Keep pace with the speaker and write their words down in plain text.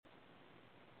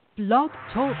Blog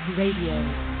Talk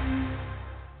Radio.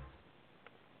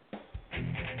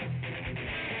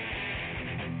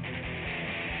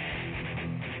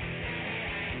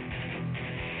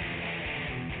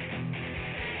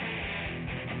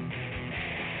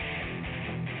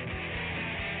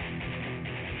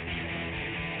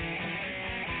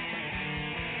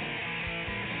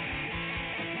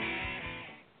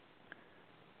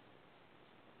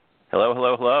 Hello,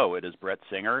 hello, hello. It is Brett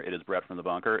Singer. It is Brett from the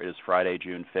Bunker. It is Friday,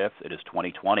 June 5th. It is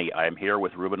 2020. I am here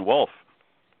with Reuben Wolf.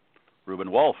 Reuben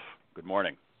Wolf, good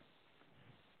morning.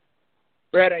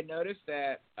 Brett, I noticed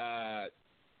that,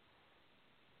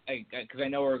 because I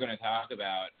know what we're going to talk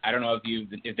about. I don't know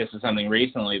if this is something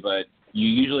recently, but you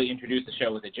usually introduce the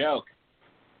show with a joke.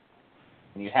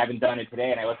 And you haven't done it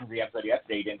today, and I listened to the episode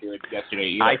yesterday. You didn't do it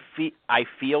yesterday either. I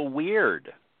feel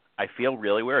weird. I feel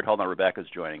really weird. Hold on, Rebecca's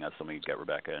joining us. Let me get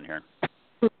Rebecca in here.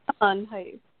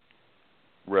 Hi.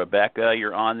 Rebecca,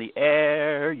 you're on the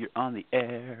air. You're on the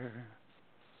air.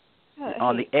 You're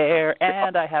on the air,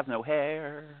 and I have no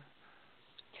hair.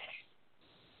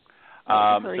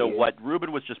 So what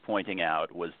Reuben was just pointing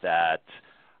out was that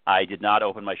I did not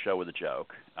open my show with a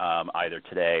joke, either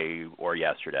today or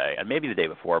yesterday, and maybe the day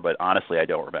before, but honestly, I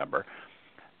don't remember.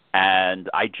 And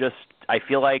I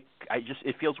feel like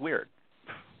it feels weird.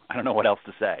 I don't know what else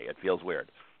to say. It feels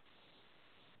weird.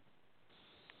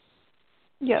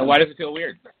 Yeah. Why does it feel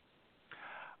weird?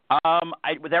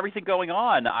 With everything going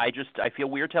on, I feel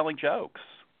weird telling jokes.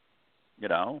 You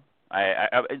know,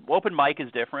 open mic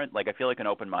is different. Like, I feel like an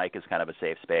open mic is kind of a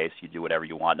safe space. You do whatever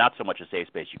you want. Not so much a safe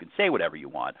space. You can say whatever you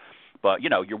want, but you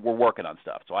know, we're working on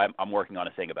stuff. So I'm working on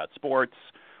a thing about sports.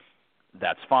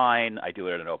 That's fine. I do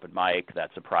it at an open mic.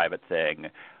 That's a private thing.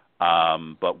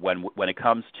 But when it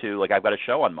comes to, like, I've got a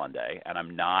show on Monday, and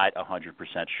I'm not 100%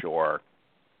 sure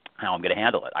how I'm going to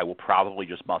handle it. I will probably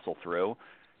just muscle through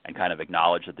and kind of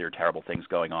acknowledge that there are terrible things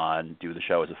going on, do the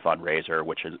show as a fundraiser,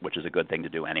 which is a good thing to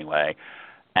do anyway.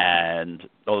 And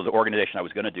although the organization I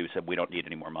was going to do said we don't need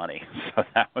any more money, so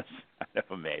that was kind of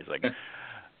amazing.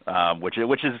 Which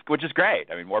is great.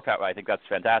 I mean, more power. I think that's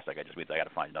fantastic. It just means I got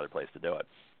to find another place to do it.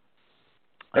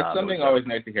 That's something always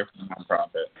nice to hear from a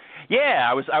nonprofit. Yeah,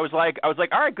 I was like, all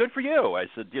right, good for you. I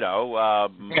said, you know, I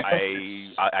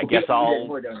guess I'll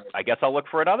look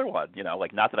for another one. You know,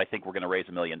 like, not that I think we're going to raise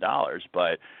 $1 million,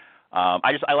 but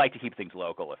I like to keep things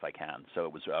local if I can. So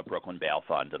it was Brooklyn Bail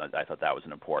Fund, and I thought that was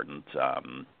an important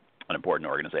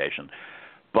organization.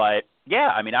 But yeah,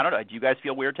 I mean, I don't know. Do you guys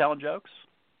feel weird telling jokes?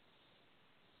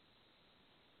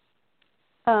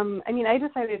 I mean, I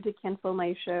decided to cancel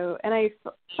my show, and I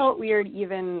felt weird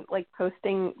even, like,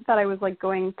 posting that I was, like,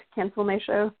 going to cancel my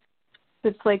show.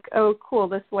 It's like, oh, cool,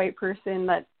 this white person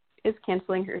that is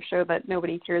canceling her show that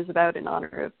nobody cares about in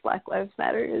honor of Black Lives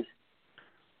Matter.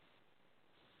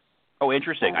 Oh,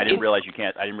 interesting. I didn't realize you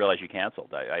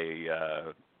canceled.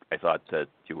 I thought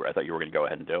you were going to go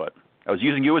ahead and do it. I was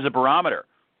using you as a barometer.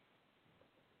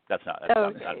 That's not.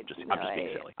 I'm just being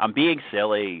silly. I'm being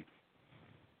silly.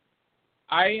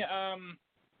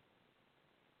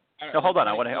 No, hold on.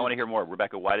 I want to hear more.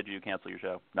 Rebecca, why did you cancel your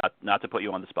show? Not to put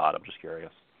you on the spot. I'm just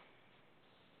curious.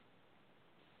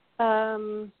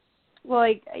 Well,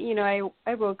 like, you know,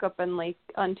 I woke up and, like,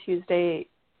 on Tuesday.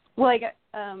 Well, like,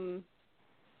 on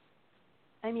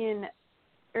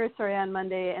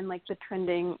Monday, and, like, the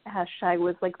trending hashtag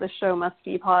was, like, the show must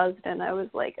be paused, and I was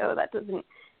like, oh, that doesn't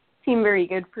seem very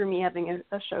good for me having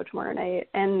a show tomorrow night.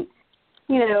 And,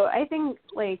 you know, I think,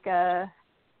 like,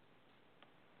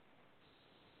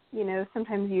 you know,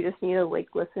 sometimes you just need to, like,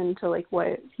 listen to, like,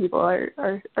 what people are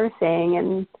saying.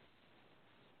 And,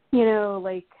 you know,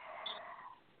 like,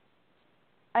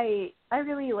 I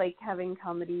really like having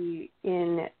comedy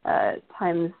in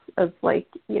times of, like,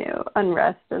 you know,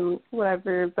 unrest and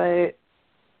whatever. But,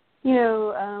 you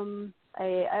know,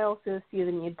 I also see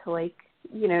the need to, like,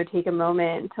 you know, take a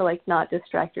moment to, like, not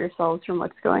distract yourselves from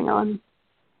what's going on.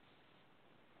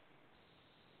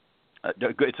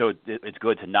 So it's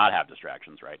good to not have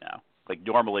distractions right now. Like,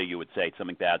 normally you would say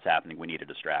something bad's happening, we need a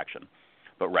distraction.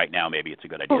 But right now maybe it's a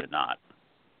good idea to not.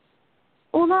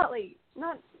 Well, I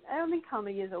don't think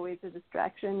comedy is always a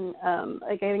distraction.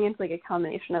 Like, I think it's, like, a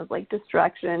combination of, like,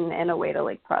 distraction and a way to,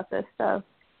 like, process stuff.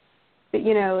 But,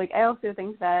 you know, like, I also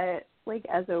think that, like,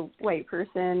 as a white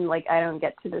person, like, I don't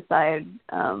get to decide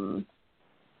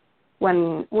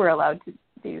when we're allowed to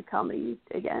do comedy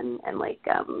again, and, like,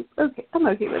 I'm okay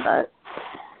with that.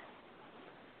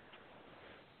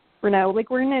 For now, like,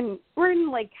 we're in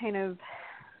like, kind of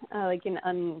like an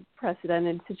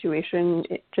unprecedented situation.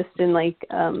 Just in, like,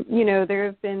 you know, there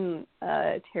have been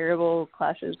terrible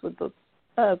clashes with the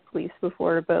police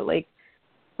before, but, like,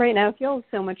 right now feels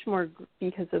so much more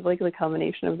because of like the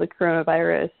combination of the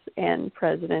coronavirus and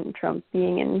President Trump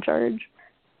being in charge.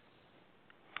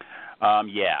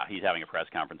 Yeah, he's having a press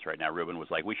conference right now. Reuben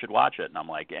was like, "We should watch it," and I'm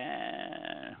like,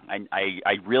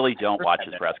 I really don't watch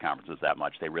his press conferences that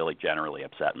much. They really generally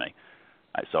upset me.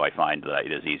 So I find that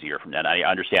it is easier from that. I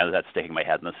understand that that's sticking my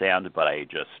head in the sand, but I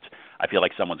feel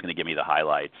like someone's going to give me the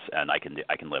highlights, and I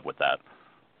can live with that.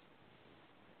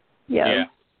 Yeah.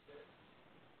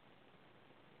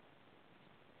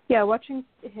 Yeah, watching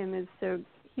him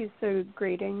he's so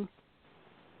grating.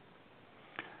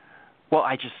 Well,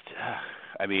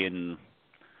 I mean,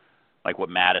 like what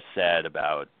Mattis said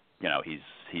about, he's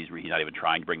not even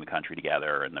trying to bring the country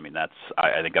together, and I mean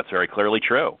I think that's very clearly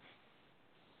true.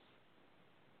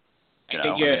 I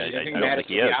think Mattis is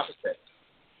the opposite.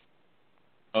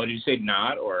 Oh, did you say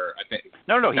not, or I think?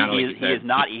 No, he is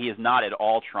not. He is not at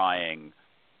all trying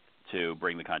to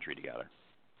bring the country together.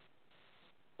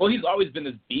 Well, he's always been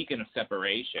this beacon of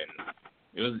separation.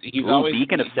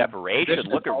 Beacon of separation.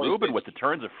 Look at Reuben with the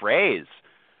turns of phrase.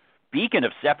 Beacon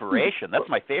of separation. That's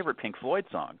my favorite Pink Floyd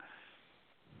song.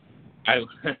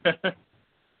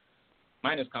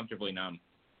 Mine is Comfortably Numb,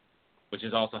 which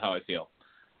is also how I feel.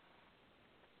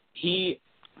 His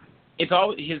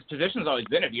position's always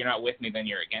been, if you're not with me, then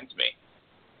you're against me.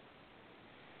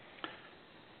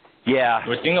 Yeah.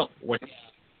 We're seeing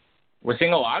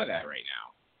a lot of that right now.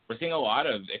 We're seeing a lot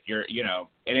of, if you're,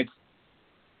 and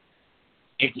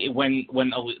when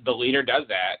the leader does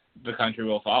that, the country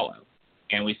will follow.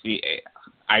 And we see,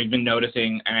 I've been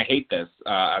noticing, and I hate this,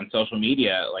 on social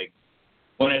media, like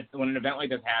when an event like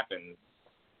this happens,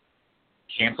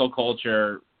 cancel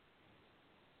culture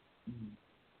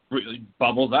really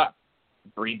bubbles up,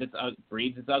 breathes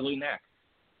its ugly neck.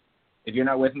 If you're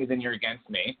not with me, then you're against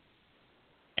me,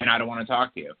 and I don't want to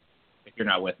talk to you if you're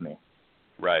not with me.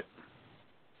 Right.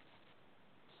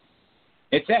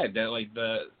 It's sad that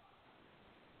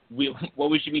what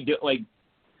we should be doing, like,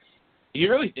 if you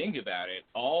really think about it,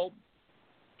 I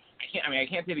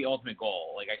can't say the ultimate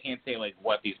goal. Like, I can't say like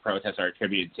what these protests are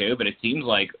attributed to, but it seems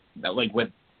like that, like with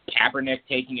Kaepernick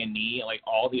taking a knee, like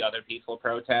all the other peaceful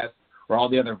protests or all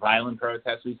the other violent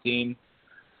protests we've seen,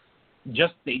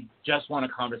 they just want a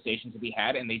conversation to be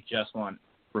had, and they just want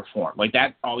reform. Like,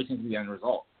 that always seems to be the end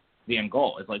result. The end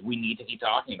goal is like, we need to keep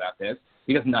talking about this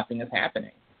because nothing is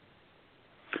happening.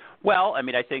 Well, I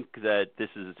mean, I think that this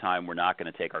is a time we're not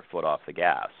going to take our foot off the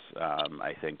gas,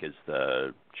 I think is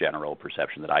the general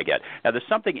perception that I get. Now, there's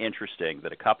something interesting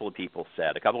that a couple of people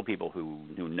said, a couple of people who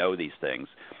know these things.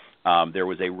 There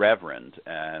was a reverend,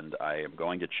 and I am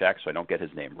going to check so I don't get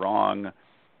his name wrong.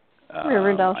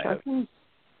 Reverend Al Sharpton?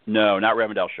 No, not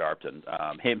Reverend Al Sharpton.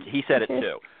 He said it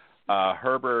too.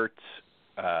 Herbert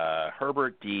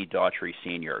D. Daughtry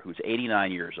Sr., who's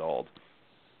 89 years old.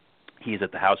 He's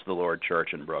at the House of the Lord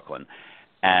Church in Brooklyn,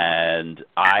 and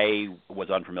I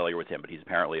was unfamiliar with him, but he's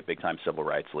apparently a big-time civil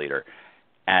rights leader.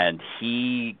 And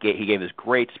he gave this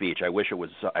great speech. I wish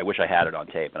I had it on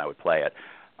tape and I would play it.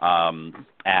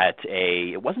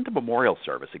 It wasn't a memorial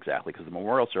service exactly, because the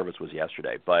memorial service was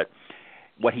yesterday, but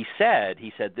what he said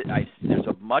that there's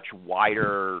a much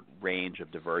wider range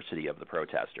of diversity of the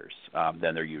protesters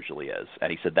than there usually is.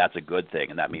 And he said that's a good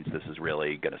thing, and that means this is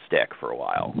really going to stick for a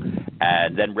while.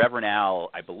 And then Reverend Al,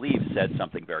 I believe, said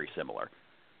something very similar.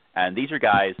 And these are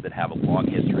guys that have a long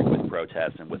history with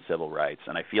protests and with civil rights.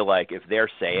 And I feel like if they're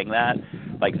saying that,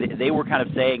 like they were kind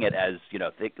of saying it as,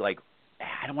 like,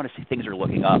 I don't want to say things are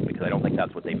looking up because I don't think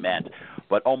that's what they meant,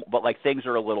 but like things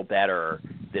are a little better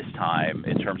this time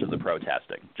in terms of the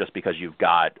protesting, just because you've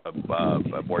got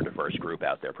a more diverse group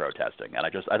out there protesting, and I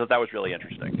thought that was really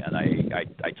interesting, and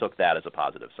I took that as a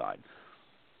positive sign.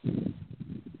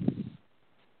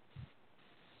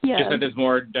 Yeah. Just that there's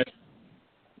more.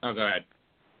 Oh, go ahead.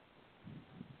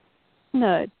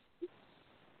 No.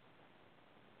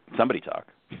 Somebody talk.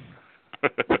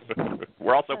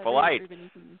 We're also polite.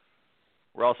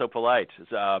 We're also polite. He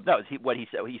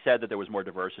said that there was more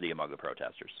diversity among the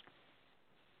protesters.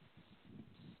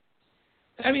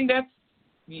 I mean, that's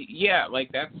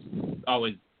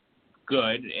always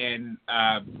good. And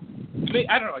I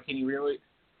don't know. Can you really?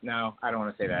 No, I don't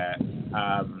want to say that.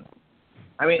 I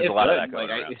mean, there's it's a lot good. of that going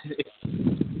around.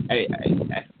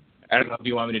 I don't know if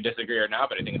you want me to disagree or not,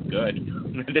 but I think it's good.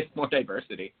 There's more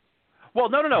diversity. Well,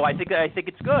 no. I think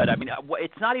it's good. I mean,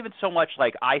 it's not even so much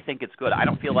like I think it's good. I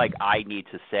don't feel like I need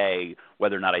to say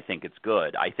whether or not I think it's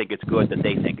good. I think it's good that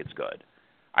they think it's good.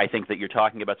 I think that you're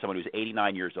talking about someone who's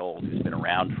 89 years old, who's been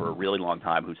around for a really long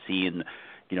time, who's seen,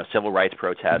 civil rights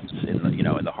protests in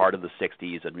the heart of the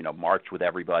 60s and marched with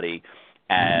everybody,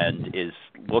 and is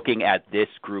looking at this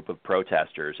group of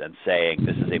protesters and saying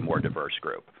this is a more diverse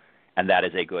group, and that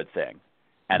is a good thing.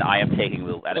 And I am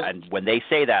taking and when they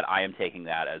say that, I am taking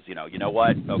that as you know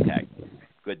what? Okay,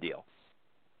 good deal.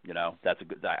 That's a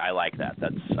good. I like that.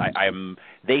 I'm.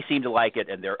 They seem to like it,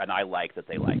 and I like that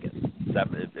they like it.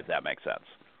 If that makes sense.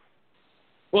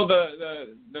 Well,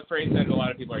 the phrase that a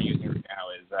lot of people are using right now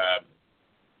is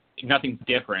nothing's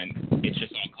different. It's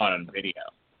just not caught on video.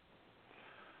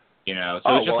 So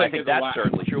it's just I think that's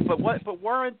certainly true. But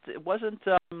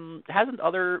hasn't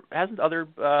other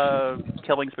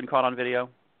killings been caught on video,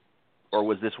 or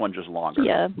was this one just longer?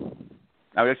 Yeah.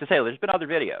 I was going to say there's been other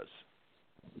videos.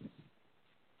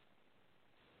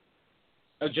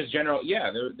 Just general, yeah.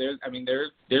 There's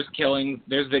killings.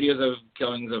 There's videos of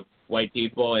killings of white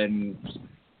people and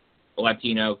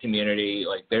Latino community.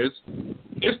 Like there's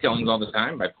killings all the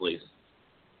time by police.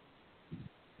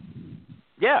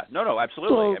 Yeah, no,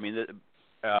 absolutely. Well,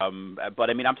 But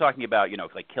I'm talking about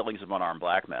like killings of unarmed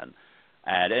black men,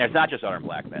 and it's not just unarmed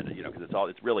black men, because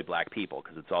it's really black people,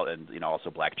 because it's all and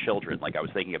also black children. Like I was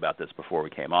thinking about this before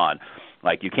we came on,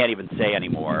 like you can't even say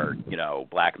anymore,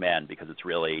 black men, because it's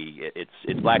really it's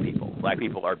black people. Black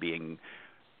people are being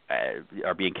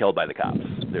killed by the cops.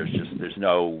 There's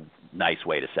no nice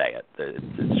way to say it.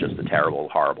 It's just a terrible,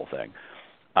 horrible thing.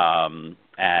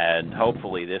 And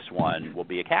hopefully this one will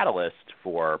be a catalyst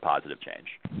for positive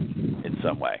change in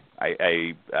some way.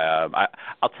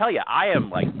 I'll tell you, I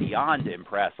am like beyond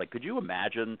impressed. Like, could you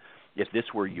imagine if this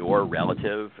were your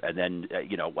relative? And then,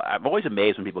 I'm always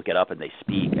amazed when people get up and they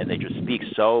speak, and they just speak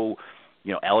so,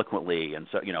 eloquently. And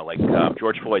so, like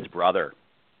George Floyd's brother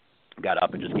got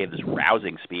up and just gave this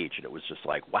rousing speech, and it was just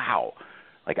like, wow.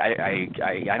 Like I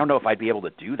don't know if I'd be able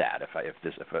to do that if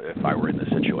I were in this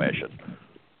situation.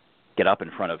 Get up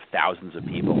in front of thousands of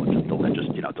people and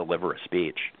just deliver a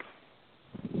speech.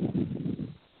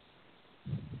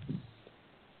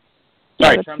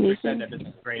 Sorry, Trump just said that this is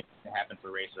a great thing to happen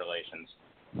for race relations.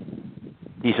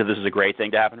 He said this is a great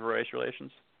thing to happen for race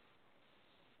relations?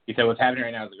 He said what's happening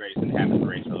right now is a great thing to happen for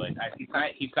race relations.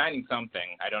 He's signing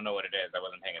something. I don't know what it is. I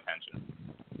wasn't paying attention.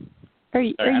 Are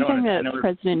you talking about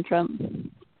President Trump?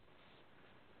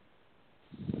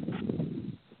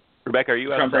 Rebecca, are you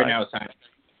Trump outside? right now is signing.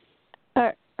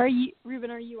 Are you,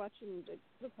 Reuben? Are you watching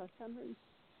the press conference?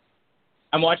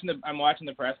 I'm watching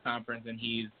the press conference, and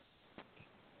he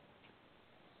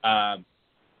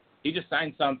just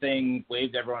signed something,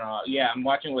 waved everyone off. Yeah, I'm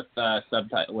watching with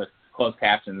with closed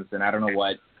captions, and I don't know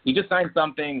what. He just signed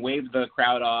something, waved the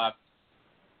crowd off,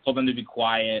 told them to be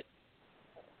quiet.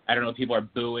 I don't know if people are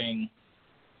booing.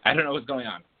 I don't know what's going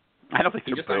on. I don't think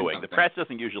they're booing. The press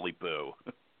doesn't usually boo.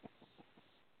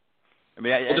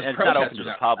 It's not open to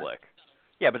the public.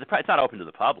 Yeah, but it's not open to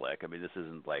the public. This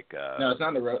isn't like. No, it's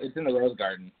not in it's in the Rose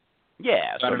Garden.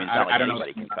 Yeah, so it's not like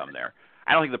anybody can come there.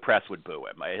 I don't think the press would boo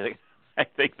him. I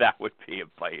think that would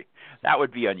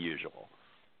be unusual.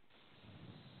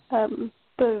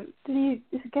 Did you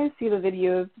guys see the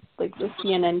video of like the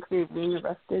CNN crew being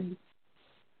arrested?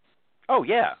 Oh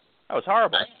yeah, that was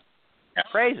horrible.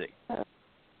 Crazy.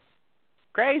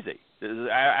 Crazy.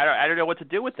 I don't know what to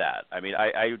do with that. I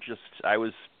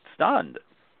was stunned.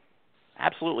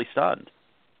 Absolutely stunned.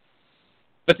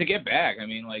 But to get back,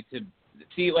 to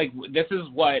see, this is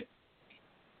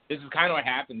kind of what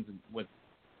happens with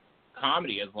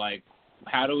comedy is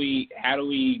how do we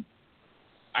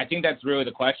I think that's really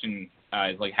the question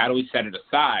is how do we set it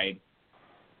aside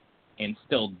and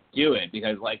still do it?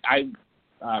 Because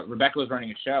Rebecca was running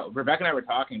a show. Rebecca and I were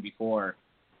talking before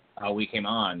we came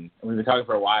on, and we've been talking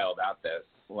for a while about this.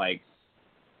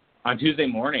 On Tuesday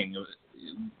morning,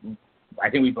 I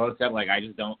think we both said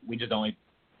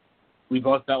we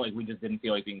both felt like we just didn't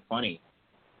feel like being funny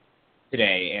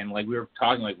today, and we were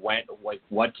talking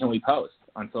what can we post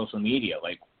on social media?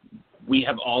 We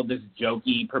have all this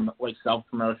jokey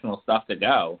self-promotional stuff to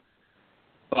go,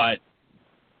 but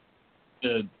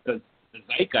the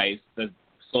zeitgeist, the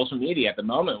social media at the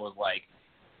moment was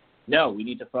no, we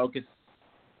need to focus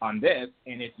on this,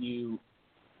 and if you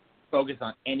focus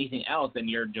on anything else, then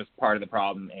you're just part of the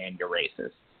problem and you're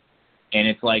racist. And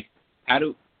it's I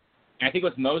think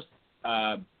what's most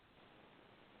all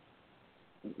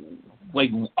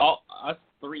us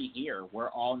three here, we're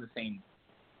all on the same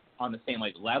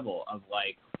level of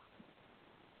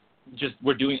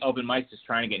we're doing open mics just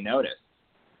trying to get noticed.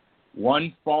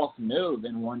 One false move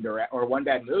in one or one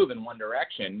bad move in one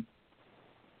direction,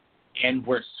 and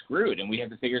we're screwed, and we have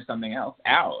to figure something else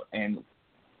out. And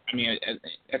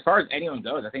as far as anyone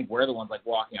goes, I think we're the ones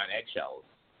walking on eggshells.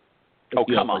 Oh,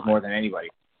 come on! More than anybody.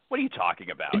 What are you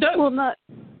talking about? Well, not.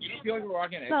 You don't feel like we're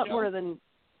walking on eggshells? Not more than.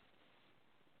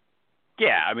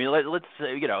 Yeah, I mean, let's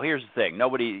here's the thing.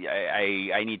 Nobody,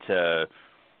 I need to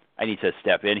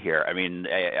step in here. I mean,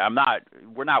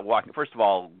 we're not walking. First of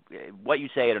all, what you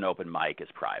say at an open mic is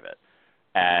private.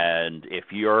 And if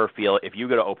you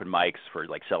go to open mics for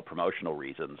like self-promotional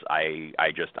reasons, I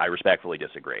respectfully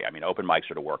disagree. I mean, open mics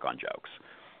are to work on jokes,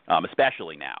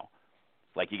 especially now.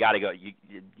 Like you got to go.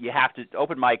 You have to.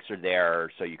 Open mics are there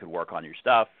so you can work on your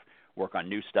stuff, work on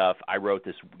new stuff. I wrote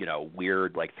this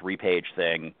weird like 3-page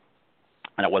thing,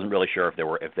 and I wasn't really sure if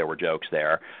there were jokes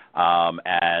there.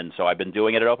 And so I've been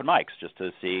doing it at open mics just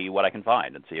to see what I can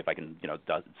find and see if I can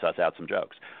suss out some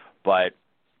jokes. But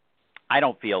I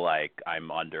don't feel like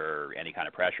I'm under any kind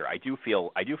of pressure. I do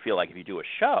feel like if you do a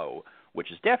show,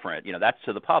 which is different, that's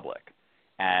to the public,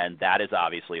 and that is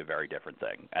obviously a very different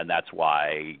thing. And that's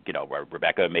why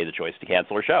Rebecca made the choice to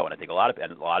cancel her show, and I think a lot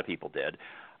of people did.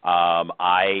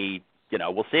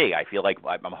 We'll see. I feel like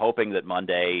I'm hoping that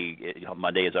Monday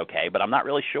is okay, but I'm not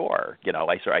really sure.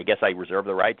 I guess I reserve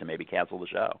the right to maybe cancel the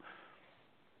show.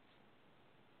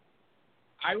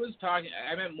 I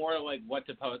meant more like what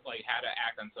to post, like how to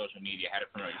act on social media, how to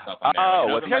promote yourself on there.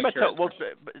 Oh, if you're talking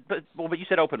about but you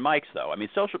said open mics though. I mean,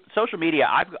 social media.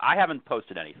 I haven't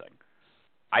posted anything.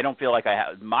 I don't feel like I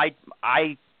have. My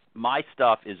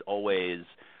stuff is always,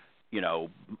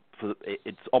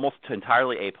 it's almost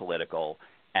entirely apolitical,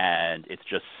 and it's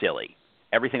just silly.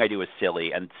 Everything I do is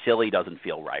silly, and silly doesn't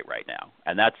feel right now.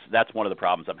 And that's one of the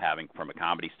problems I'm having from a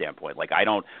comedy standpoint. Like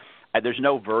there's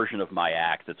no version of my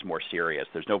act that's more serious.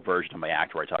 There's no version of my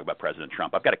act where I talk about President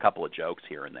Trump. I've got a couple of jokes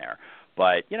here and there,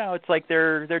 but it's like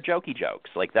they're jokey jokes.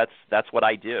 Like that's what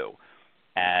I do,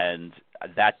 and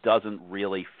that doesn't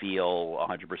really feel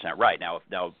 100% right. Now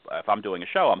if I'm doing a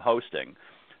show, I'm hosting,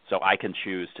 so I can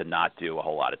choose to not do a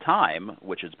whole lot of time,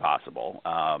 which is possible,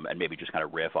 and maybe just kind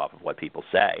of riff off of what people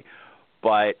say.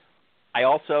 But I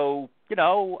also,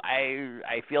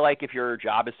 I feel like if your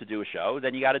job is to do a show,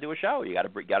 then you got to do a show. You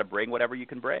got to bring whatever you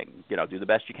can bring. Do the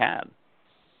best you can,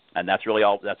 and that's really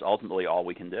all. That's ultimately all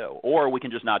we can do. Or we can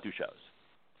just not do shows,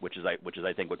 which is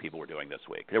I think what people were doing this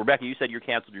week. Rebecca, you said you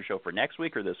canceled your show for next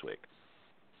week or this week?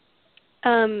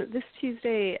 This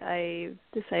Tuesday I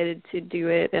decided to do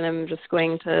it, and I'm just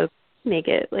going to make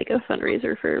it like a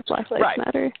fundraiser for Black Lives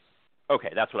Matter.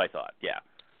 Okay, that's what I thought. Yeah.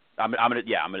 That's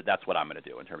what I'm gonna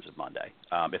do in terms of Monday.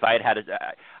 If I had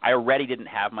I already didn't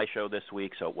have my show this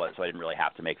week, so I didn't really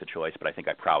have to make the choice. But I think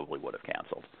I probably would have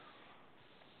canceled.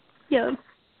 Yeah.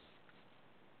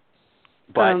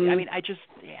 But I mean,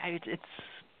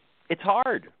 it's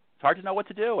hard. It's hard to know what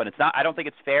to do, and it's not. I don't think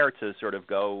it's fair to sort of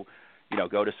go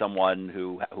to someone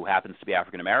who happens to be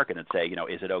African American and say,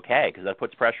 is it okay? Because that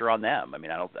puts pressure on them. I mean,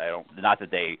 I don't. Not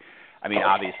that they. I mean,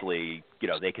 obviously,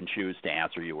 they can choose to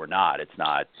answer you or not. It's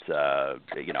not,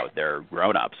 they're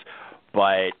grown-ups.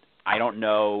 But I don't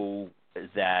know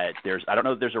that there's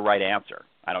a right answer.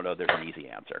 I don't know if there's an easy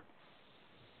answer.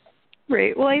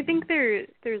 Right. Well, I think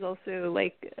there's also,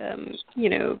 like,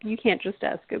 you can't just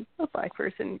ask a black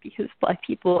person because black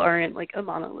people aren't, like, a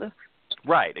monolith.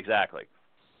 Right, exactly.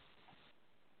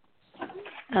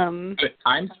 I'm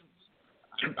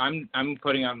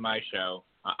putting on my show.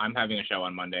 I'm having a show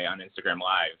on Monday on Instagram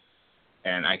Live,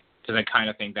 and because I kind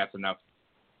of think that's enough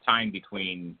time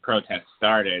between protests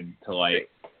started to like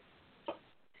start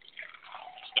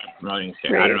promoting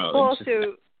shit. Right. I don't know. Well,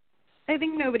 also, I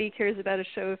think nobody cares about a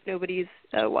show if nobody's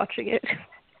watching it.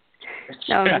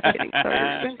 No, I'm just kidding.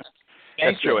 Sorry.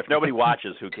 That's true. If nobody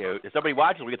watches, who cares? If somebody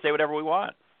watches, we can say whatever we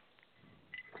want.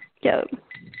 Yeah.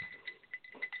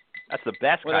 That's the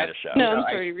best kind of show. No, I'm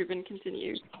sorry, Reuben,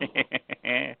 continue.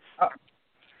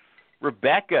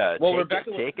 Rebecca,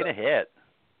 taking a hit.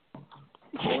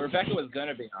 Well, Rebecca was going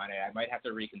to be on it. I might have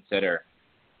to reconsider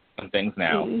some things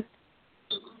now.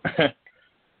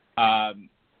 Mm-hmm.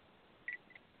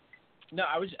 No,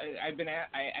 I think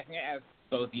I asked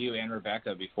both you and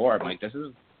Rebecca before. I'm like, does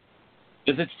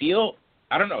it feel,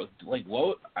 I don't know, like,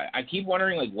 what, I keep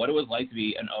wondering, like, what it was like to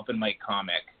be an open mic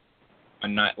comic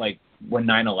on not, like, when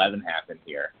 9/11 happened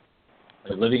here,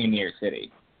 like, living in New York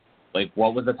City. Like,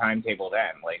 what was the timetable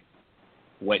then? Like,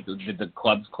 what, did the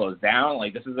clubs close down?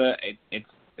 Like, this is it's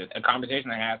a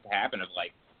conversation that has to happen of,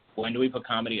 like, when do we put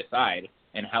comedy aside,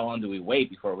 and how long do we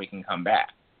wait before we can come back?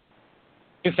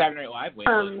 Because Saturday Night Live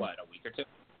waited, what, a week or two?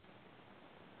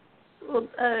 Well,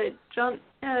 Jon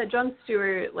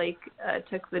Stewart,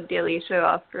 took the Daily Show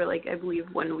off for, I believe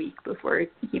 1 week before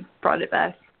he brought it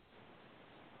back.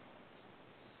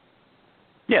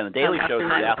 Yeah, the Daily Show is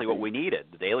exactly what we needed.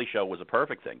 The Daily Show was a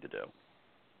perfect thing to do.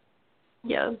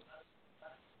 Yeah.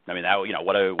 I mean, that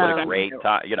what a great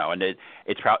time, and it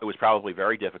was probably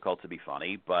very difficult to be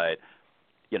funny, but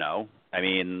You know,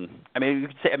 you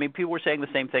could say, people were saying the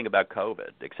same thing about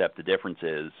COVID, except the difference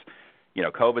is,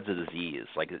 COVID's a disease.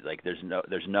 Like there's no.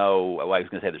 Well, I was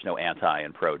going to say there's no anti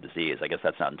and pro disease. I guess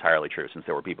that's not entirely true, since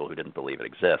there were people who didn't believe it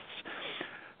exists.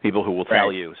 People who will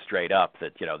tell you straight up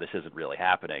that this isn't really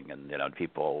happening, and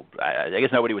people. I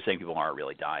guess nobody was saying people aren't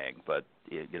really dying, but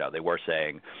they were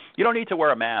saying you don't need to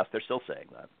wear a mask. They're still saying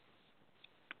that.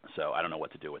 So I don't know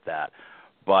what to do with that.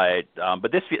 But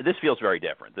this feels very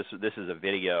different. This is a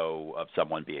video of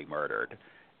someone being murdered,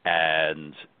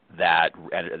 and that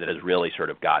has really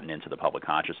sort of gotten into the public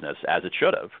consciousness, as it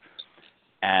should have.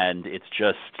 And it's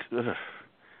just,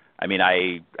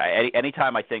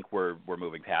 anytime I think we're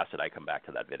moving past it, I come back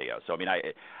to that video. So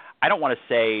I don't want to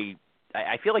say,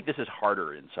 I feel like this is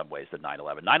harder in some ways than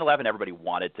 9/11. 9/11, everybody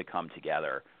wanted to come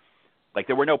together. Like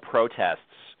there were no protests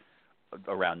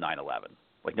around 9/11.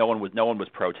 Like no one was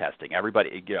protesting.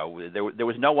 Everybody, there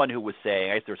was no one who was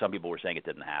saying. I guess there were some people who were saying it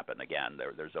didn't happen. Again,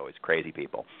 there's always crazy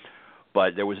people,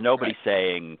 but there was nobody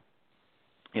saying,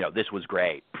 this was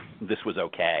great, this was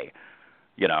okay.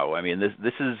 This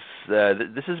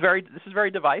is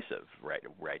very divisive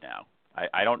right now.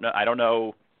 I don't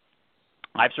know.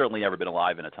 I've certainly never been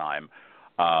alive in a time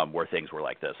where things were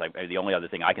like this. The only other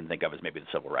thing I can think of is maybe the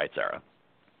civil rights era.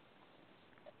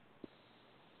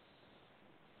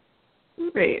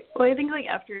 Right. Well, I think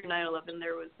after 9/11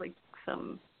 there was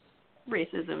some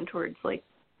racism towards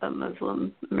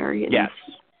Muslim Americans. Yes,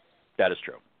 that is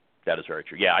true. That is very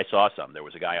true. Yeah, I saw some. There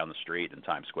was a guy on the street in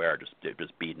Times Square just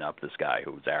beating up this guy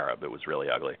who was Arab. It was really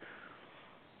ugly.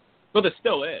 Well, there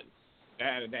still is.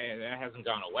 That hasn't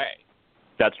gone away.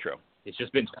 That's true. It's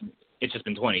just been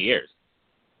 20 years.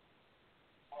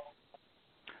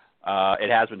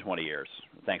 It has been 20 years.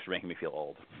 Thanks for making me feel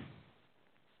old.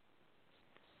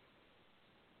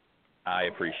 I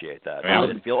appreciate that. I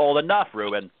didn't feel old enough,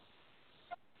 Reuben.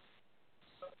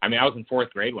 I was in 4th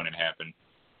grade when it happened.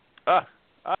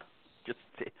 Just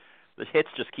the hits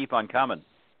just keep on coming.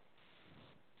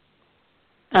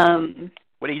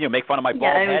 What do you do? Make fun of my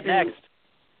bald head next?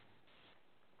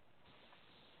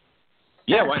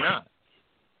 Yeah, why not?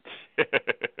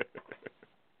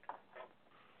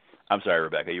 I'm sorry,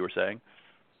 Rebecca. You were saying?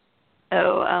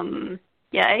 Oh,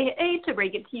 yeah. I hate to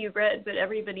break it to you, Brett, but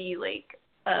everybody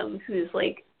who's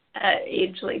at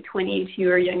age 22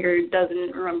 or younger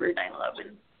doesn't remember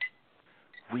 9/11.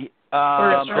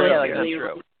 That's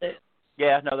true.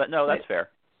 Yeah, that's fair.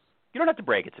 You don't have to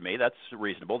break it to me. That's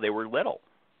reasonable. They were little.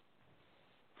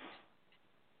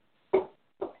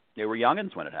 They were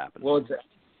youngins when it happened. Well,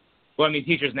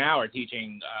 teachers now are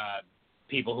teaching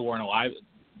people who weren't alive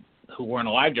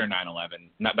during 9/11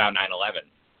 about 9/11.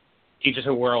 Teachers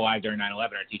who were alive during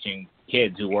 9/11 are teaching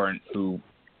kids who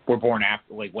were born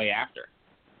after, way after.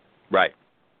 Right.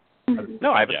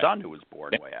 No, I have a son who was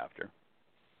born way after.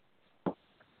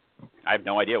 I have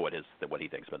no idea what he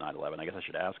thinks about 9/11. I guess I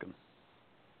should ask him.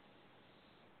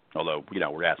 Although,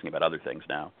 we're asking about other things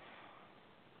now.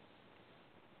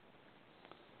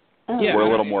 We're a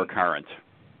little more current.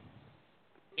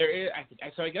 There is,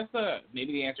 so I guess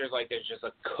maybe the answer is there's just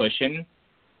a cushion.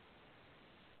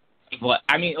 But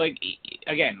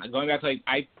again, going back to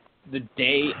the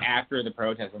day after the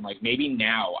protest, I'm maybe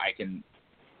now I can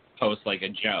post a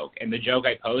joke, and the joke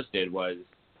I posted was,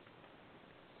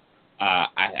 I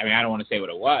don't want to say what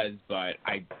it was, but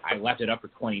I left it up for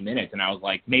 20 minutes, and I was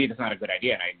maybe that's not a good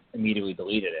idea, and I immediately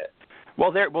deleted it.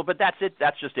 Well, but that's it.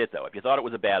 That's just it, though. If you thought it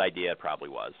was a bad idea, it probably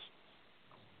was.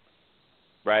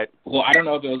 Right. Well, I don't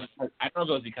know if it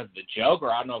was because of the joke,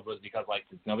 or I don't know if it was because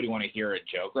nobody want to hear a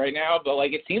joke right now. But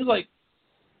it seems like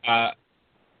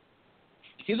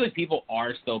people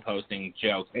are still posting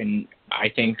jokes, and I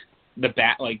think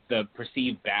the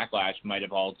perceived backlash might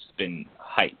have all just been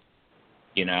hype.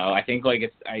 I think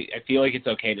I feel like it's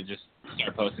okay to just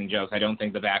start posting jokes. I don't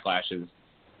think the backlash is.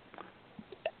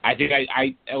 I think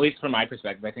I at least from my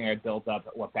perspective, I think I built up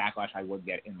what backlash I would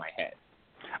get in my head.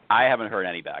 I haven't heard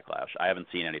any backlash. I haven't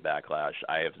seen any backlash.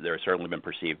 There's certainly been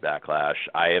perceived backlash.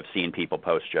 I have seen people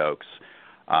post jokes.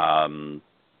 I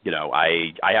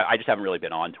just haven't really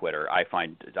been on Twitter. I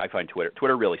find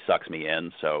Twitter really sucks me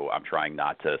in, so I'm trying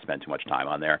not to spend too much time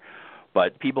on there.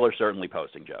 But people are certainly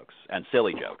posting jokes, and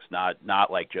silly jokes, not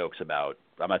jokes about.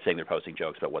 I'm not saying they're posting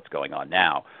jokes about what's going on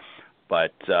now,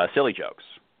 but silly jokes.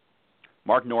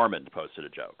 Mark Norman posted a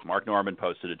joke.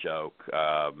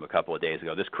 A couple of days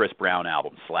ago. This Chris Brown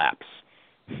album slaps,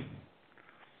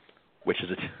 which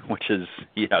is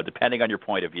depending on your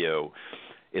point of view,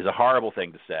 is a horrible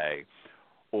thing to say,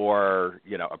 or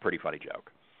a pretty funny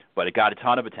joke. But it got a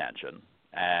ton of attention,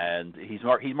 and he's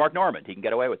Mark Norman. He can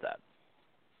get away with that.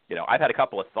 I've had a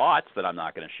couple of thoughts that I'm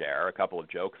not going to share, a couple of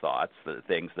joke thoughts,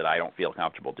 things that I don't feel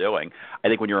comfortable doing. I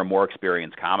think when you're a more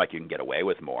experienced comic, you can get away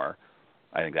with more.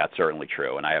 I think that's certainly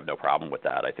true, and I have no problem with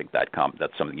that. I think that's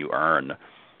something you earn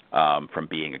from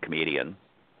being a comedian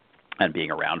and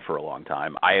being around for a long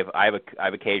time.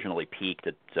 I've occasionally peeked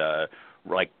at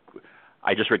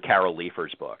I just read Carol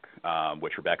Leifer's book,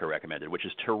 which Rebecca recommended, which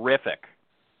is terrific.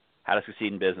 How to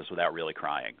Succeed in Business Without Really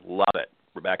Crying. Love it,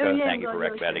 Rebecca. Thank you for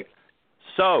recommending.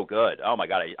 So good. Oh my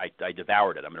God, I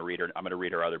devoured it. I'm going to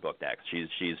read her other book next.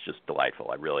 She's just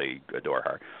delightful. I really adore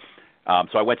her.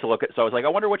 So I went to look at. So I was like, I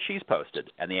wonder what she's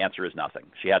posted, and the answer is nothing.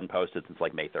 She hadn't posted since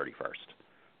like May 31st.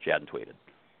 She hadn't tweeted.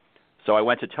 So I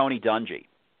went to Tony Dungy,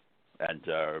 and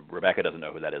Rebecca doesn't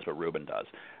know who that is, but Reuben does.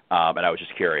 And I was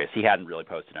just curious. He hadn't really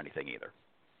posted anything either.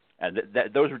 And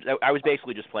I was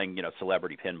basically just playing,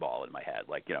 celebrity pinball in my head.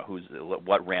 Like,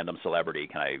 what random celebrity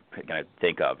can I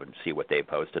think of and see what they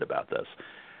posted about this?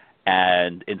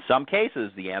 And in some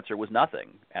cases, the answer was nothing.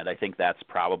 And I think that's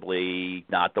probably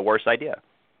not the worst idea.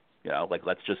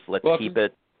 Let's keep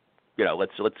it.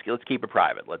 Let's keep it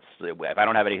private. If I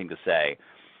don't have anything to say,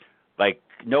 like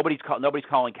nobody's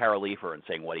calling Carol Leifer and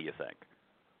saying, "What do you think?"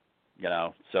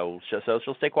 So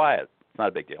she'll stay quiet. It's not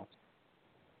a big deal.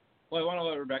 Well, I want to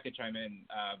let Rebecca chime in,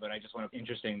 but I just want to.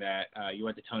 Interesting that you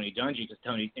went to Tony Dungy because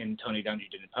Tony Dungy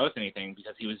didn't post anything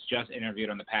because he was just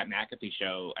interviewed on the Pat McAfee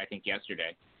show, I think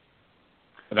yesterday,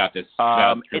 about this.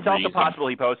 It's also possible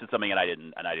he posted something and I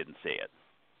didn't see it.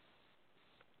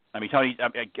 I mean, Tony.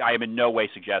 I am in no way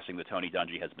suggesting that Tony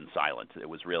Dungy has been silent. It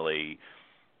was really,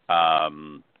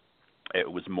 it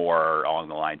was more along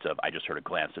the lines of I just sort of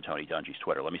glanced at Tony Dungy's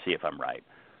Twitter. Let me see if I'm right.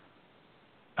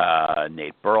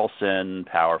 Nate Burleson,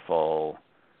 powerful,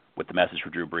 with the message for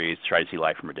Drew Brees. Try to see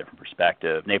life from a different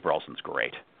perspective. Nate Burleson's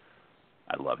great.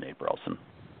 I love Nate Burleson.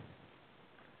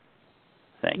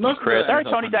 Thank you, Chris. All right,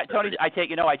 Tony. I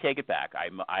take it back. I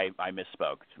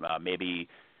misspoke. Maybe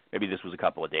this was a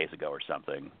couple of days ago or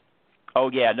something. Oh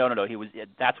yeah, no.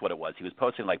 That's what it was. He was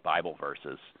posting like Bible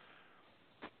verses.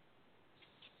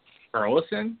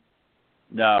 Burleson?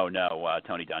 No.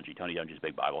 Tony Dungy. Tony Dungy's a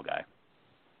big Bible guy.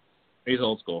 He's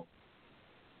old school.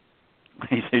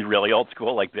 He's really old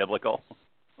school, like biblical.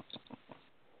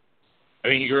 I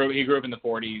mean, he grew up in the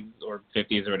 40s or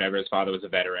 50s or whatever. His father was a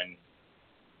veteran.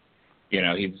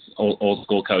 He's old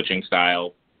school coaching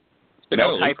style.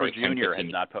 Mel Kiper Jr.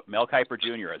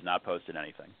 has not posted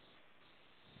anything.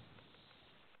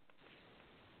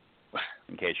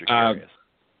 In case you're curious.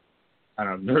 I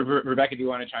don't know. Rebecca, do you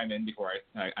want to chime in before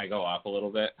I go off a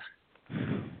little bit?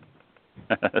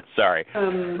 Sorry,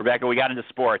 Rebecca. We got into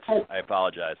sports. I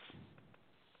apologize.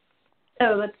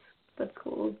 Oh, that's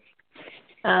cool.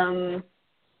 I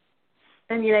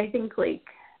mean, I think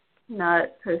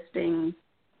not posting.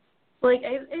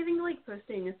 I think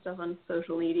posting stuff on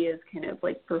social media is kind of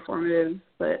performative,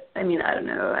 but I mean, I don't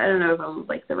know. I don't know if I'm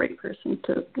the right person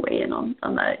to weigh in on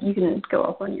that. You can go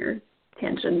off on your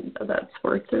tangent about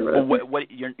sports or whatever. Well,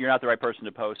 you're not the right person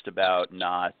to post about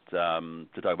not to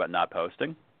talk about not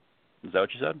posting. Is that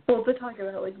what you said? Well, to talk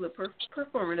about the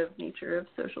performative nature of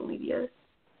social media.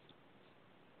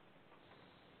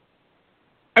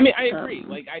 I mean, I agree.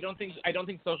 I don't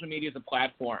think social media is a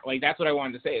platform. That's what I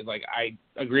wanted to say. Is I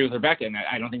agree with Rebecca, and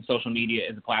I don't think social media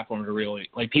is a platform to really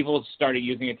people started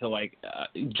using it to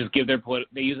just give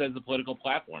they use it as a political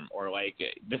platform, or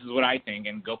this is what I think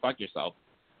and go fuck yourself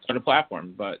sort of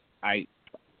platform. But I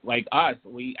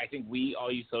think we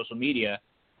all use social media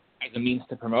as a means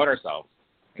to promote ourselves.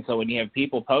 And so when you have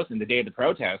people posting the day of the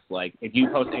protest, if you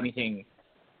post anything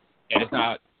that is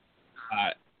not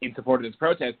in support of this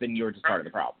protest, then you're just part of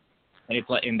the problem. And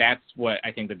and that's what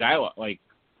I think the dialogue,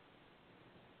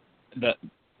 the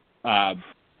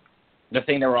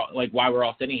thing that we're all, why we're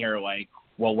all sitting here,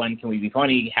 well, when can we be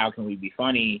funny? How can we be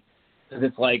funny? Because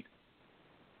it's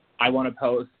I want to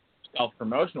post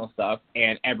self-promotional stuff,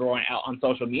 and everyone out on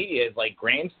social media is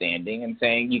grandstanding and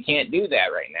saying you can't do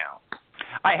that right now.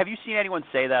 Have you seen anyone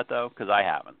say that though? Because I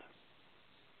haven't.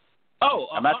 Oh,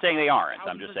 I'm not saying they aren't.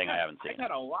 I'm just saying I haven't seen it. I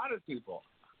had a lot of people.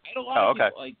 Of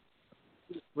people,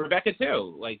 Rebecca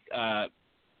too.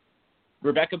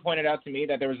 Rebecca pointed out to me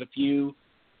that there was a few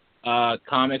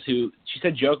comics who she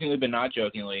said jokingly but not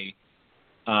jokingly.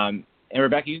 And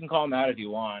Rebecca, you can call them out if you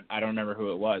want. I don't remember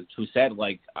who it was who said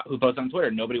who posted on Twitter.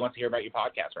 Nobody wants to hear about your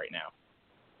podcast right now.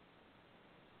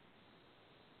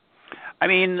 I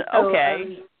mean,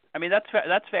 okay. I mean that's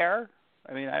fair.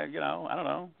 I mean, I don't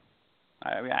know.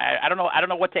 I don't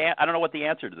know what the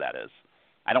answer to that is.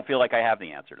 I don't feel like I have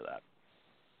the answer to that.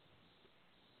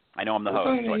 I know I'm the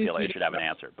host, so I feel like I should have an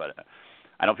answer, but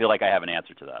I don't feel like I have an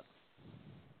answer to that.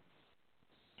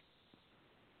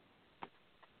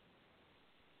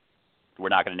 We're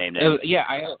not going to name names. Yeah,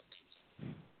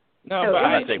 No, Oh, but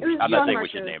I'm not saying we Marcos.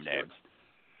 should name names.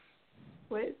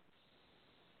 What?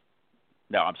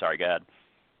 No, I'm sorry. Go ahead.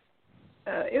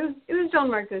 It was John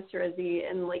Marcos Terezi,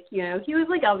 and like, you know, he was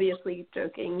like obviously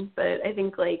joking, but I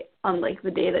think like on like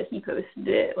the day that he posted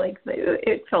it, like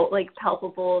it felt like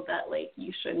palpable that like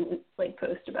you shouldn't like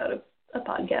post about a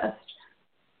podcast.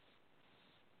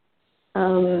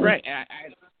 Right. I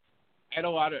had a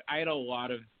lot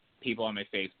of people on my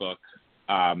Facebook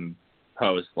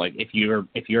post, like if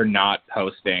you're not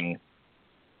posting,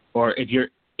 or if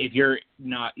you're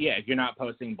not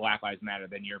posting Black Lives Matter,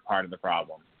 then you're part of the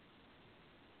problem.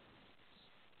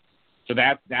 So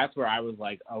that's where I was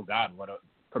like, oh God,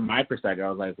 from my perspective, I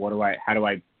was like, how do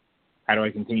I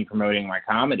continue promoting my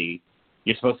comedy?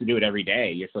 You're supposed to do it every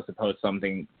day. You're supposed to post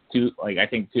something I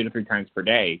think 2 to 3 times per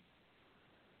day,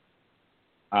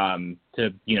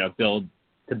 to build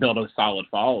a solid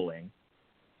following.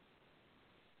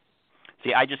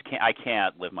 See, I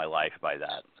can't live my life by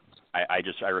that. I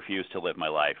refuse to live my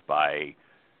life by,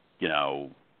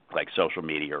 like social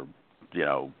media or,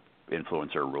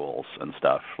 influencer rules and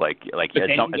stuff. Like at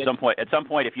some point,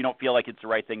 if you don't feel like it's the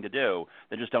right thing to do,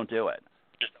 then just don't do it.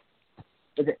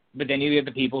 But then you get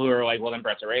the people who are like, well, then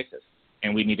Brett's a racist,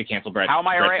 and we need to cancel Brett. How am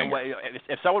I a racist?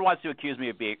 If someone wants to accuse me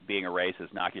of being a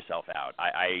racist, knock yourself out.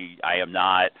 I am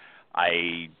not.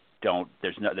 I don't.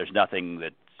 There's nothing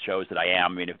that shows that I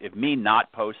am. I mean, if me not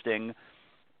posting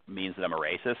means that I'm a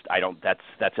racist, I don't.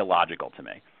 That's illogical to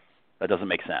me. That doesn't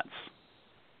make sense.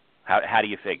 How do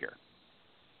you figure?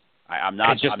 I'm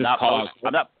not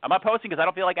posting because I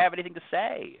don't feel like I have anything to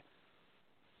say.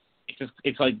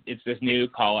 It's this new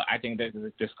call. I think there's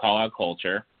this call out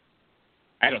culture.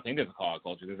 I don't think there's a call out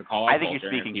culture. There's a call out culture. I think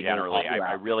you're speaking generally.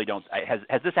 I really don't.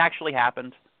 Has this actually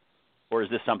happened, or is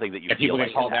this something that you feel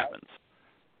like happens?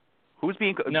 Who's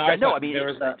being? No. I mean,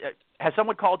 has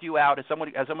someone called you out? Has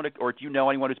someone, or do you know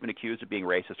anyone who's been accused of being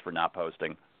racist for not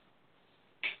posting?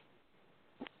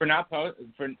 For not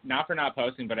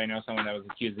posting, but I know someone that was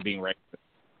accused of being racist,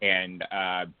 and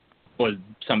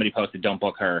somebody posted "Don't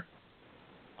book her"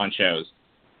 on shows,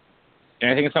 and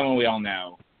I think it's someone we all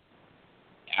know.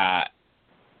 I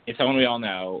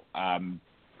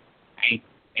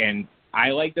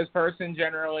like this person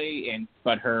generally,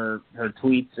 but her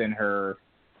tweets and her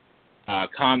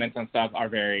comments on stuff are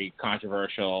very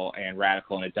controversial and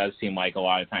radical, and it does seem like a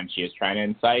lot of times she is trying to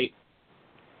incite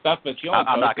stuff. But she only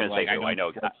I'm not going to say who I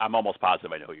know. I'm almost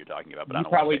positive I know who you're talking about, but I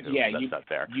don't want to say who. That's not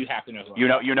fair. You have to know who. You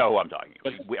know who I'm talking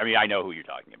about. I know who you're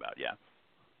talking about. Yeah.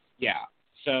 Yeah.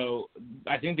 So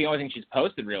I think the only thing she's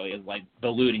posted really is like the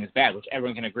looting is bad, which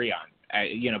everyone can agree on.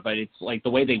 But it's like the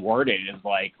way they word it is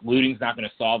like looting's not going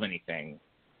to solve anything,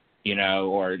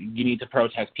 or you need to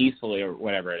protest peacefully or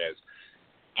whatever it is.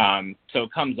 So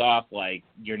it comes off like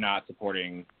you're not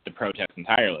supporting the protest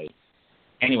entirely.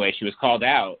 Anyway, she was called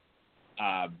out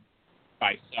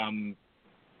by some,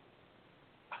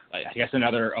 I guess,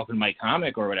 another open mic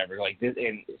comic or whatever. Like this,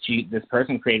 and this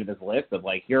person created this list of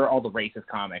like, here are all the racist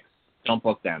comics. Don't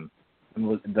book them. It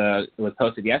was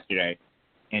posted yesterday,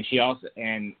 and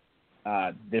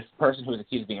this person who was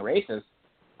accused of being a racist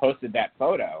posted that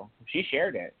photo. She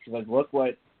shared it. She's like, look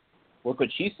what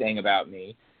she's saying about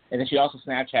me. And then she also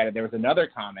Snapchatted. There was another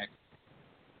comic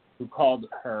who called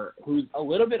her, who's a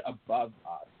little bit above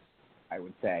us, I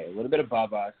would say, a little bit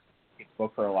above us. She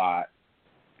spoke for a lot.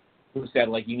 Who said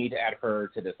like, you need to add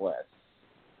her to this list.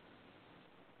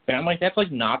 And I'm like, that's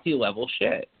like Nazi level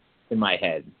shit in my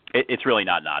head. It's really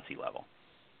not Nazi level.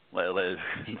 The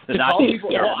Nazis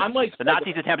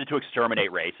attempted to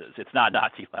exterminate races. It's not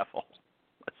Nazi level.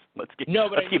 Let's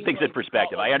keep things in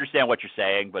perspective. I understand what you're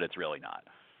saying, but it's really not.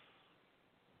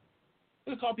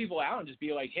 You call people out and just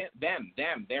be like, them.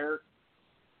 They're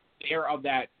of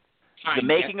that time. The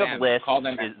making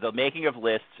of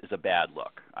lists is a bad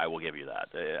look. I will give you that.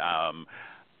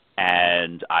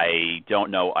 And I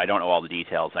don't know all the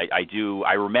details.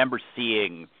 I remember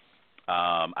seeing.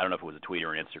 I don't know if it was a tweet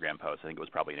or an Instagram post. I think it was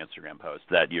probably an Instagram post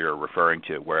that you're referring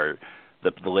to, where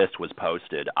the list was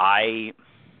posted.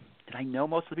 Did I know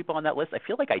most of the people on that list? I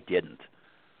feel like I didn't.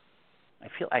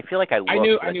 I feel like I looked.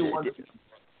 I knew one.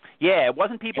 Yeah, it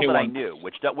wasn't people that I knew,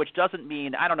 which doesn't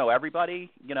mean I don't know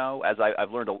everybody. As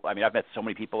I've learned. I mean, I've met so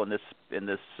many people in this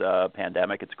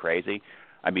pandemic. It's crazy.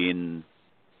 I mean,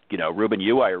 Reuben,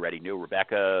 I already knew.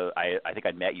 Rebecca, I think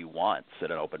I'd met you once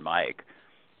at an open mic.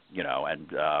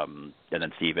 And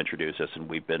then Steve introduced us, and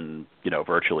we've been,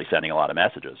 virtually sending a lot of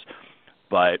messages.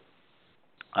 But,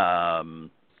 so I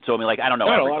mean, like, I don't know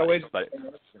everybody, a lot of ways, but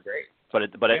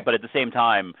at the same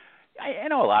time, I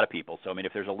know a lot of people. So I mean,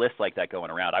 if there's a list like that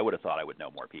going around, I would have thought I would know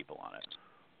more people on it.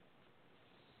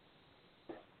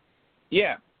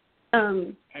 Yeah.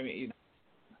 Um, I mean,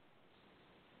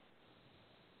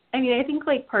 I think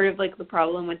like part of like the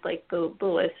problem with like the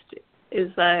list is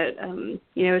that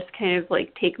it's kind of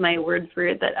like take my word for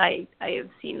it that I have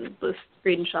seen the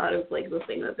screenshot of like the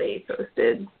thing that they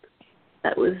posted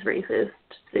that was racist.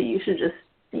 So you should just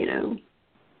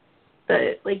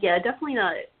but like yeah, definitely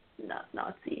not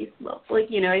Nazi. Well, like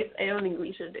I don't think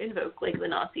we should invoke like the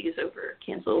Nazis over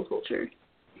cancel culture.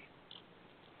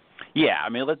 Yeah, I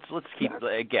mean let's keep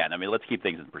again. I mean let's keep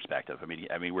things in perspective. I mean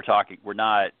we're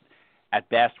not at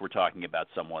best we're talking about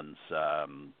someone's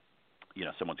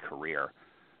someone's career.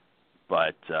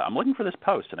 But I'm looking for this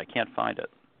post and I can't find it.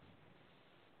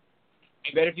 I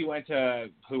bet if you went to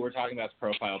who we're talking about's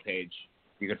profile page,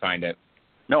 you could find it.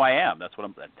 No, I am. That's what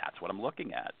I'm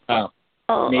looking at.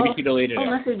 Oh, maybe she deleted it.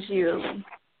 I'll message you.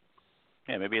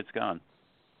 Yeah, maybe it's gone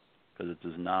because it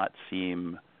does not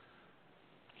seem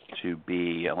to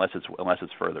be unless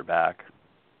it's further back.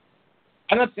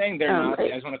 I'm not saying they're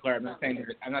Nazis. I just want to clarify.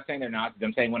 I'm not saying they're Nazis.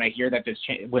 I'm saying when I hear that this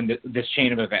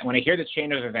chain of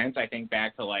events, I think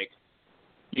back to like,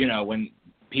 when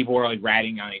people were like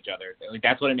ratting on each other. Like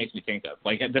that's what it makes me think of.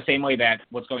 Like the same way that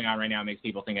what's going on right now makes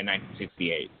people think of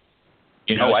 1968.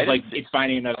 It's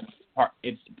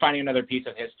finding another piece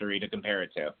of history to compare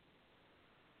it to.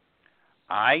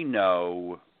 I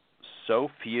know so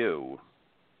few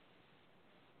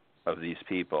of these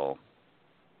people.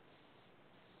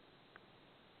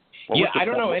 I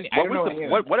don't know any.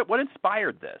 What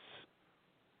inspired this?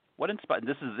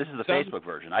 This is the Facebook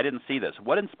version. I didn't see this.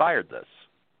 What inspired this?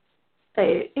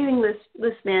 I think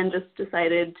this man just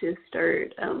decided to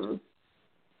start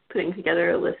putting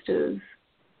together a list of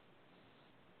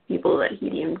people that he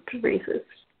deemed racist.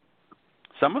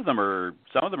 Some of them are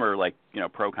like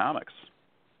pro comics.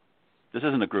 This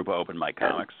isn't a group of open mic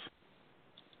comics.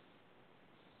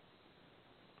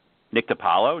 Nick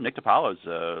DiPaolo's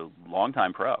a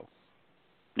longtime pro.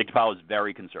 Nick DiPaolo is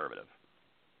very conservative.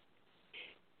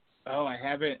 Oh, I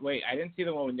haven't. Wait, I didn't see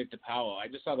the one with Nick DiPaolo. I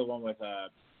just saw the one with.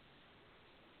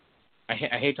 I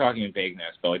hate talking in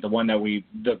vagueness, but like the one that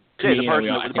the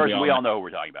person we all know who we're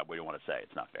talking about. We don't want to say.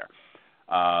 It's not fair.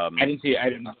 I didn't see. I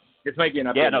didn't. This might be an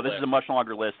updated Yeah, no, this list. is a much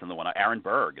longer list than the one. Aaron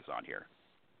Berg is on here.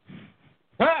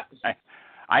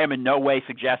 I am in no way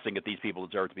suggesting that these people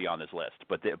deserve to be on this list,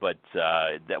 but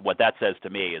what that says to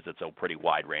me is it's a pretty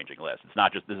wide-ranging list.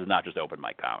 This is not just open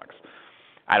mic comics.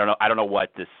 I don't know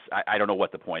what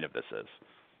the point of this is.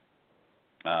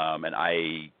 And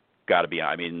I got to be.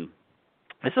 I mean,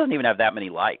 this doesn't even have that many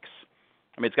likes.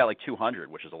 I mean, it's got like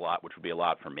 200, which is a lot, which would be a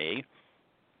lot for me.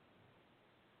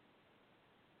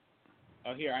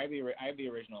 Oh, here I have the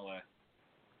original list.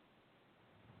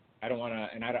 I don't want to,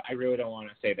 and I really don't want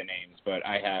to say the names, but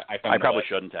I found. I probably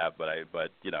shouldn't have, but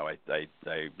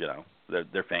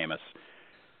they're famous.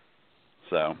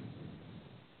 So.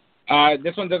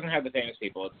 This one doesn't have the famous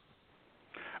people.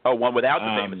 One without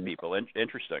the famous people.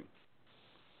 Interesting.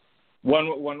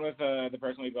 One with the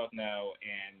person we both know,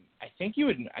 and I think you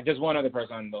would. There's one other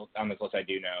person on this list I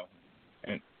do know,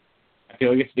 and I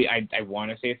feel like it's I want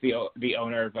to say it's the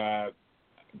owner of a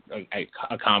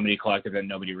comedy collective that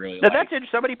nobody really likes. That's it.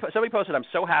 Somebody posted, "I'm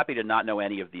so happy to not know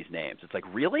any of these names." It's like,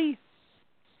 really?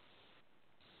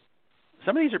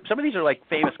 Some of these are like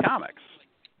famous comics.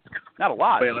 Not a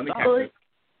lot. Wait, let me check.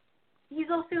 He's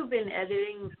also been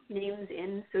editing names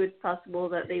in, so it's possible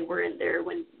that they weren't there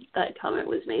when that comment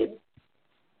was made.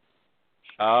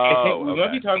 Oh, I think we okay.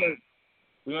 might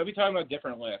be talking about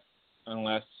different lists,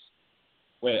 unless.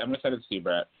 Wait, I'm gonna send it to you,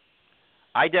 Brett.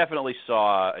 I definitely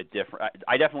saw a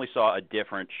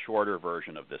different, shorter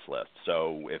version of this list.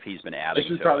 So if he's been adding,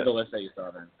 this is probably the list that you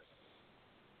saw then.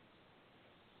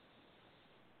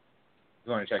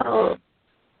 You want to check it out?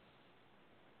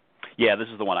 Yeah, this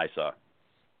is the one I saw.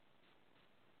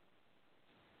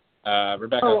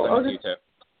 Rebecca, I'll send it to you too.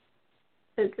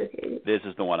 It's okay. This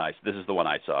is the one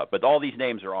I saw. But all these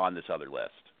names are on this other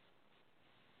list.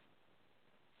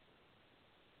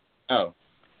 Oh.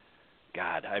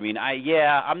 God, I mean, I admit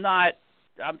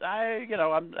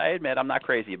I'm not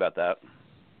crazy about that.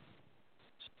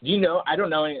 I don't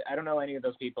know any of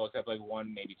those people except like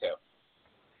one, maybe two.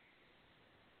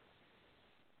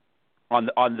 On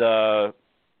the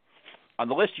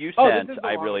list you sent,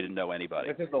 I really didn't know anybody.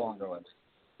 This is the longer list.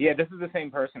 Yeah, this is the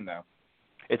same person though.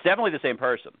 It's definitely the same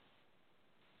person.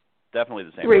 Definitely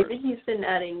the same right, person. Right, he's been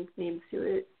adding names to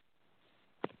it.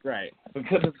 Right,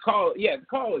 because it's called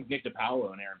like Nick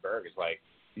DiPaolo and Aaron Berg is like,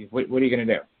 what are you gonna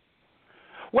do?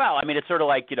 Well, I mean, it's sort of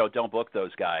like don't book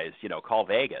those guys. Call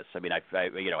Vegas. I mean,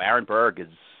 Aaron Berg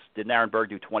didn't Aaron Berg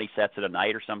do 20 sets at a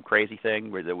night or some crazy thing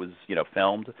where it was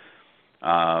filmed?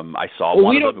 I saw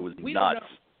one of them. It was nuts.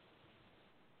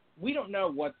 we don't know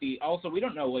what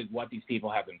what these people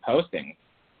have been posting.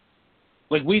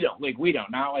 We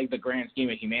don't, not like the grand scheme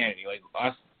of humanity. Like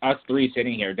us three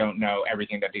sitting here don't know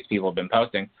everything that these people have been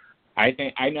posting.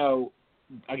 I know,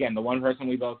 again, the one person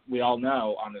we all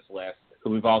know on this list,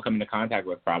 who we've all come into contact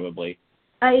with probably.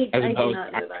 I do not know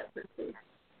that person.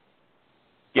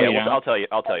 Yeah, well, I'll tell you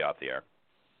off the air.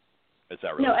 It's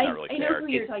not really, no, not really I fair. know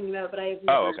who you're talking about, but I have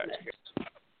never met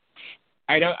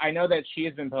her. I know that she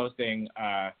has been posting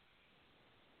what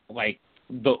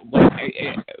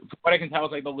I can tell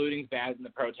is like the looting's bad and the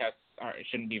protests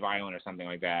shouldn't be violent or something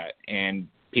like that, and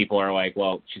people are like,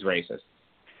 well, she's racist.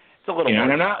 It's a little more.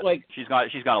 And I'm not like she's gone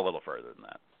a little further than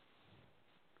that.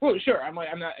 Well, sure. I'm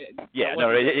not. Yeah,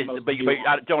 no, but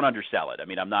don't undersell it. I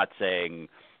mean, I'm not saying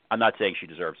she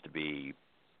deserves to be,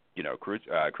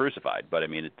 crucified. But I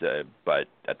mean, but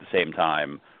at the same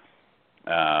time,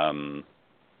 my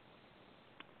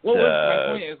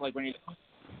point is like when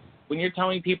you're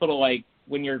telling people to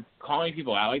when you're calling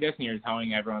people out like this and you're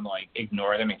telling everyone to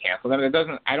ignore them and cancel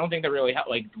them, I don't think that really helps.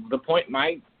 Like the point,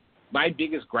 my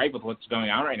biggest gripe with what's going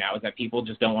on right now is that people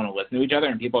just don't want to listen to each other,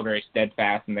 and people are very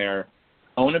steadfast in their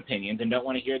own opinions and don't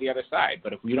want to hear the other side.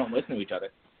 But if we don't listen to each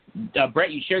other,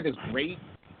 Brett, you shared this great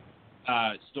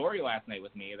story last night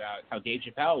with me about how Dave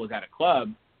Chappelle was at a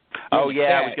club. Oh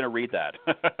yeah, I was going to read that.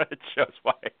 It shows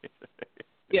why.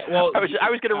 Yeah, well, I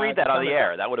was going to read that on the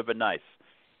air. That would have been nice.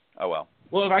 Oh well.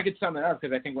 Well, if I could sum it up,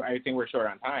 because I think we're short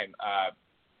on time.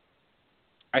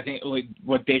 I think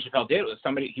what Dave Chappelle did was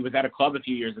he was at a club a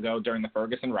few years ago during the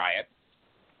Ferguson riot,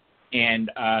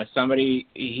 and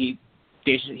he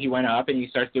went up and he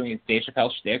starts doing his Dave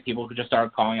Chappelle shtick. People could just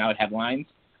start calling out headlines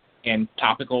and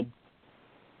topical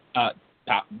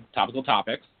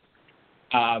topics.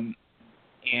 And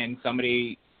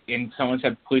someone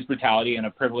said police brutality, and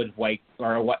a privileged white,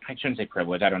 or what, I shouldn't say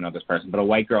privileged, I don't know this person, but a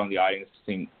white girl in the audience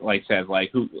says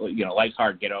who, life's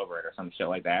hard, get over it, or some shit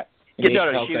like that.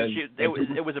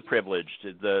 It was a privilege.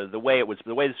 The way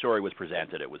the story was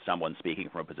presented, it was someone speaking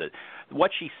from a position.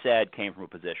 What she said came from a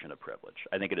position of privilege.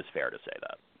 I think it is fair to say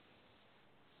that.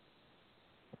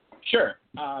 Sure.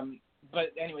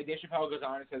 But anyway, Dave Chappelle goes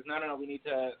on and says, no, we need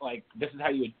to, this is how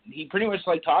you would, he pretty much,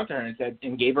 talked to her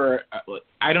and gave her,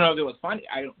 I don't know if it was funny,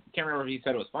 I can't remember if he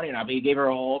said it was funny or not, but he gave her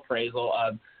a whole appraisal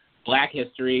of Black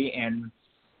history, and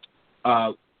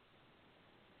at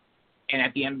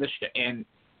the end of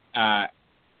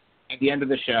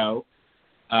the show,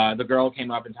 the girl came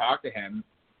up and talked to him,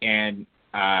 and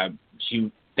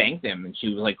she thanked him, and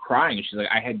she was, crying, and she's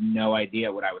like, I had no idea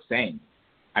what I was saying.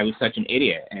 I was such an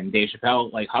idiot. And Dave Chappelle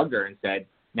hugged her and said,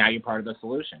 now you're part of the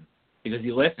solution because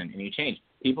you listen and you change.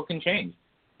 People can change.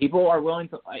 People are willing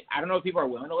to, I don't know if people are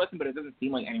willing to listen, but it doesn't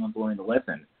seem like anyone's willing to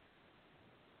listen.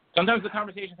 Sometimes the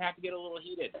conversations have to get a little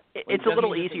heated. It's a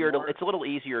little easier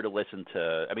to listen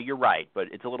to, I mean, you're right, but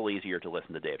it's a little easier to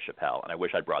listen to Dave Chappelle. And I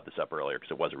wish I'd brought this up earlier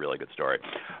because it was a really good story.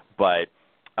 But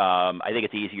I think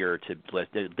it's easier to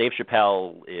listen. Dave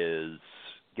Chappelle is,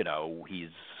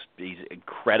 he's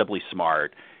incredibly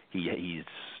smart. He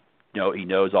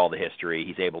knows all the history.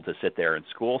 He's able to sit there and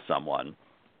school someone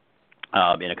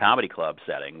in a comedy club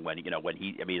setting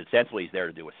essentially he's there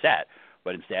to do a set,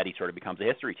 but instead he sort of becomes a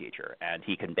history teacher, and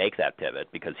he can make that pivot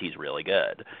because he's really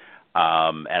good.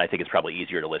 And I think it's probably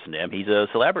easier to listen to him. He's a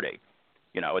celebrity.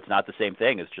 It's not the same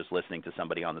thing as just listening to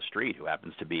somebody on the street who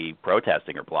happens to be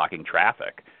protesting or blocking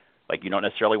traffic. You don't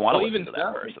necessarily want to listen to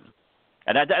that person.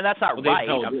 And that's not right.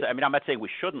 I'm not saying we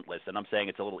shouldn't listen. I'm saying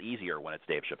it's a little easier when it's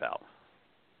Dave Chappelle.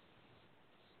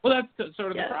 Well, that's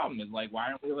sort of the problem is, why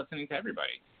aren't we listening to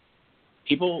everybody?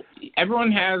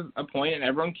 Everyone has a point, and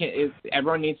everyone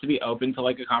needs to be open to,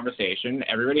 a conversation.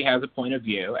 Everybody has a point of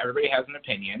view. Everybody has an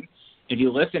opinion. If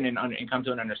you listen and come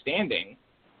to an understanding,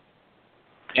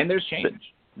 and there's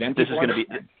change. Then this is going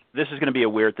to be a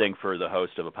weird thing for the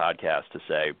host of a podcast to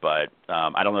say, but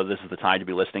I don't know if this is the time to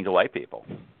be listening to white people.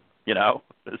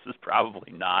 This is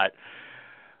probably not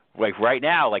right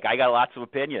now. I got lots of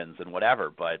opinions and whatever,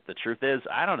 but the truth is,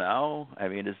 I don't know. I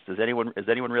mean, does anyone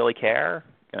really care?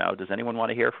 Does anyone want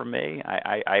to hear from me?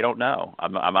 I don't know.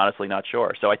 I'm honestly not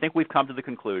sure. So I think we've come to the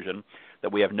conclusion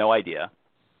that we have no idea,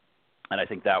 and I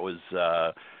think that was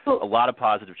a lot of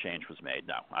positive change was made.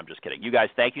 No, I'm just kidding. You guys,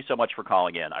 thank you so much for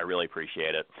calling in. I really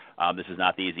appreciate it. This is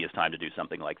not the easiest time to do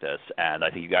something like this, and I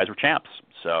think you guys were champs.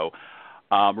 So.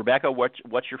 Rebecca,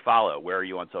 what's your follow? Where are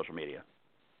you on social media?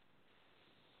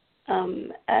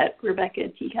 At Rebecca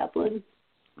T. Kaplan.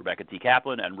 Rebecca T.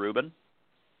 Kaplan, and Reuben?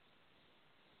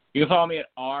 You can follow me at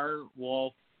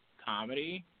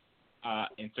rwolfcomedy,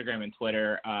 Instagram and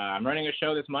Twitter. I'm running a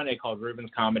show this Monday called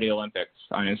Reuben's Comedy Olympics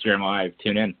on Instagram Live.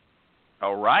 Tune in.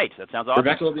 All right, that sounds awesome.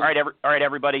 Rebecca will be, all right,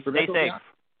 everybody, Rebecca stay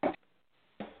safe.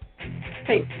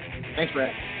 Thanks. Thanks,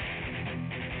 Brett.